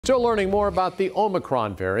Still learning more about the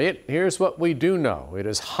Omicron variant. Here's what we do know. It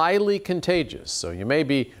is highly contagious, so you may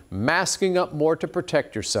be masking up more to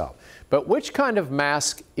protect yourself. But which kind of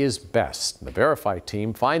mask is best? The Verify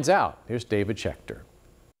team finds out. Here's David Schecter.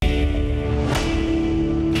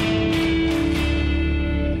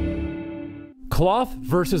 Cloth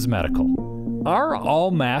versus medical. Are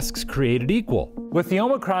all masks created equal? With the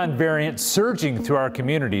Omicron variant surging through our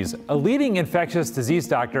communities, a leading infectious disease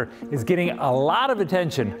doctor is getting a lot of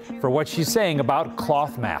attention for what she's saying about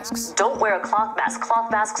cloth masks. Don't wear a cloth mask.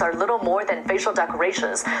 Cloth masks are little more than facial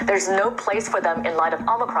decorations. There's no place for them in light of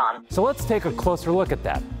Omicron. So let's take a closer look at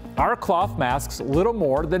that. Are cloth masks little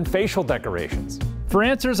more than facial decorations? For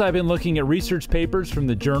answers, I've been looking at research papers from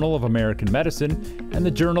the Journal of American Medicine and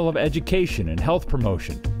the Journal of Education and Health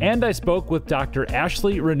Promotion. And I spoke with Dr.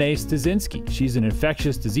 Ashley Renee Stasinski. She's an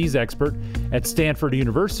infectious disease expert at Stanford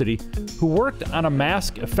University who worked on a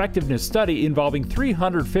mask effectiveness study involving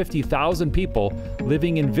 350,000 people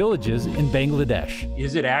living in villages in Bangladesh.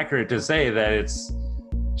 Is it accurate to say that it's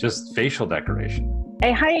just facial decoration?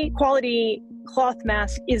 A high quality cloth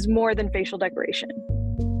mask is more than facial decoration.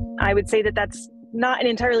 I would say that that's not an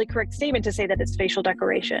entirely correct statement to say that it's facial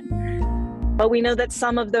decoration. But we know that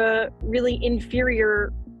some of the really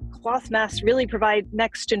inferior cloth masks really provide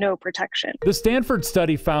next to no protection. The Stanford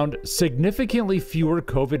study found significantly fewer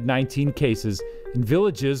COVID-19 cases in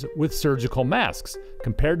villages with surgical masks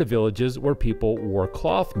compared to villages where people wore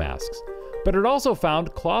cloth masks. But it also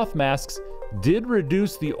found cloth masks did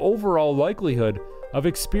reduce the overall likelihood of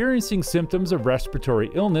experiencing symptoms of respiratory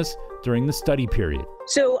illness during the study period.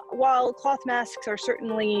 So while cloth masks are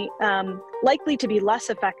certainly likely to be less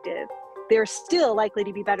effective, they're still likely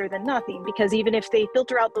to be better than nothing, because even if they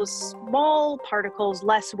filter out those small particles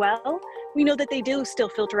less well, we know that they do still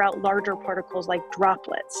filter out larger particles like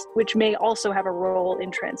droplets, which may also have a role in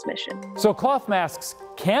transmission. So cloth masks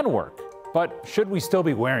can work, but should we still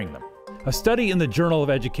be wearing them? A study in the Journal of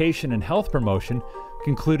Education and Health Promotion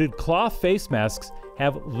concluded cloth face masks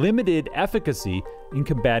have limited efficacy in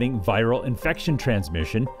combating viral infection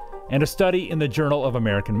transmission, and a study in the Journal of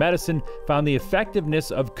American Medicine found the effectiveness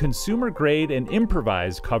of consumer-grade and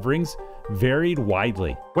improvised coverings varied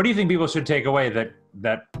widely. What do you think people should take away,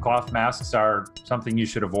 that cloth masks are something you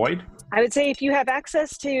should avoid? I would say if you have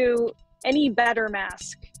access to any better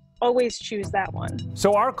mask, always choose that one.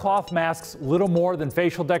 So are cloth masks little more than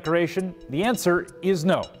facial decoration? The answer is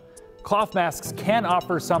no. Cloth masks can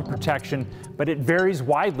offer some protection, but it varies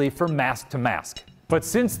widely from mask to mask. But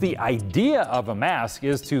since the idea of a mask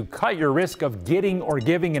is to cut your risk of getting or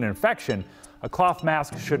giving an infection, a cloth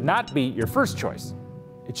mask should not be your first choice.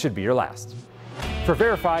 It should be your last. For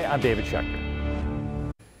Verify, I'm David Schecter.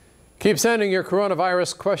 Keep sending your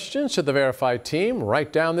coronavirus questions to the Verify team.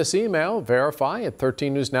 Write down this email,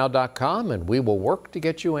 verify@13newsnow.com, and we will work to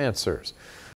get you answers.